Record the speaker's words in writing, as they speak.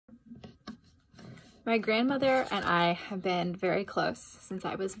My grandmother and I have been very close since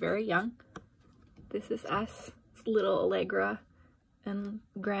I was very young. This is us, it's little Allegra and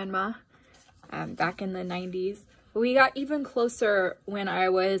Grandma, back in the 90s. We got even closer when I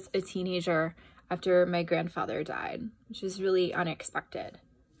was a teenager after my grandfather died, which was really unexpected.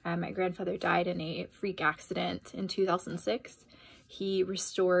 My grandfather died in a freak accident in 2006. He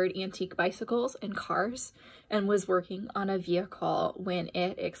restored antique bicycles and cars and was working on a vehicle when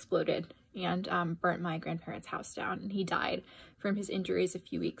it exploded and burnt my grandparents' house down. And he died from his injuries a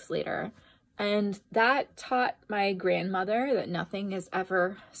few weeks later. And that taught my grandmother that nothing is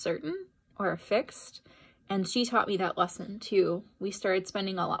ever certain or fixed. And she taught me that lesson too. We started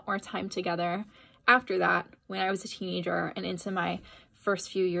spending a lot more time together after that when I was a teenager and into my first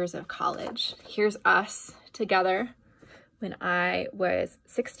few years of college. Here's us together when I was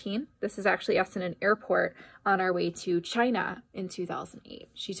 16. This is actually us in an airport on our way to China in 2008.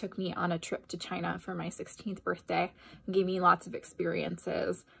 She took me on a trip to China for my 16th birthday and gave me lots of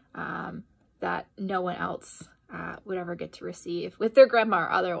experiences that no one else would ever get to receive, with their grandma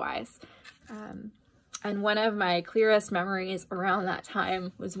or otherwise. And one of my clearest memories around that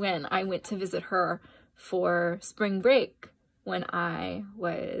time was when I went to visit her for spring break when I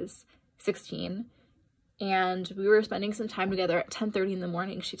was 16. And we were spending some time together. At 10:30 in the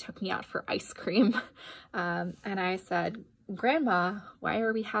morning, she took me out for ice cream. And I said, Grandma, why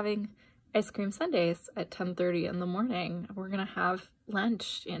are we having ice cream sundaes at 10:30 in the morning? We're gonna have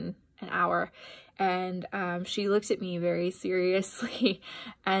lunch in an hour. And she looked at me very seriously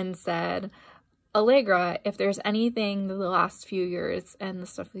and said, Allegra, if there's anything the last few years and the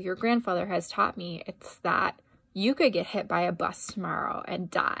stuff that your grandfather has taught me, it's that you could get hit by a bus tomorrow and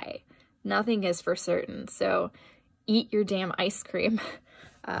die. Nothing is for certain, so eat your damn ice cream.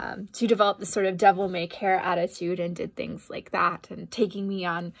 To develop this sort of devil-may-care attitude, and did things like that, and taking me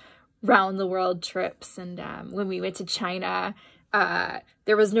on round-the-world trips. And when we went to China,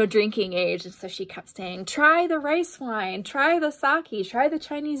 there was no drinking age, and so she kept saying, try the rice wine, try the sake, try the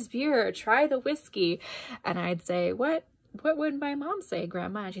Chinese beer, try the whiskey. And I'd say, what would my mom say,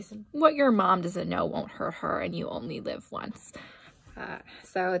 Grandma? And she said, what your mom doesn't know won't hurt her, and you only live once.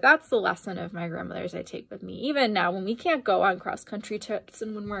 So that's the lesson of my grandmother's I take with me. Even now, when we can't go on cross-country trips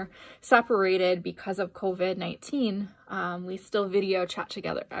and when we're separated because of COVID-19, we still video chat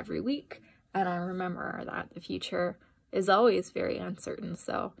together every week. And I remember that the future is always very uncertain.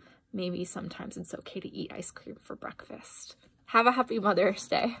 So maybe sometimes it's okay to eat ice cream for breakfast. Have a happy Mother's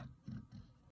Day.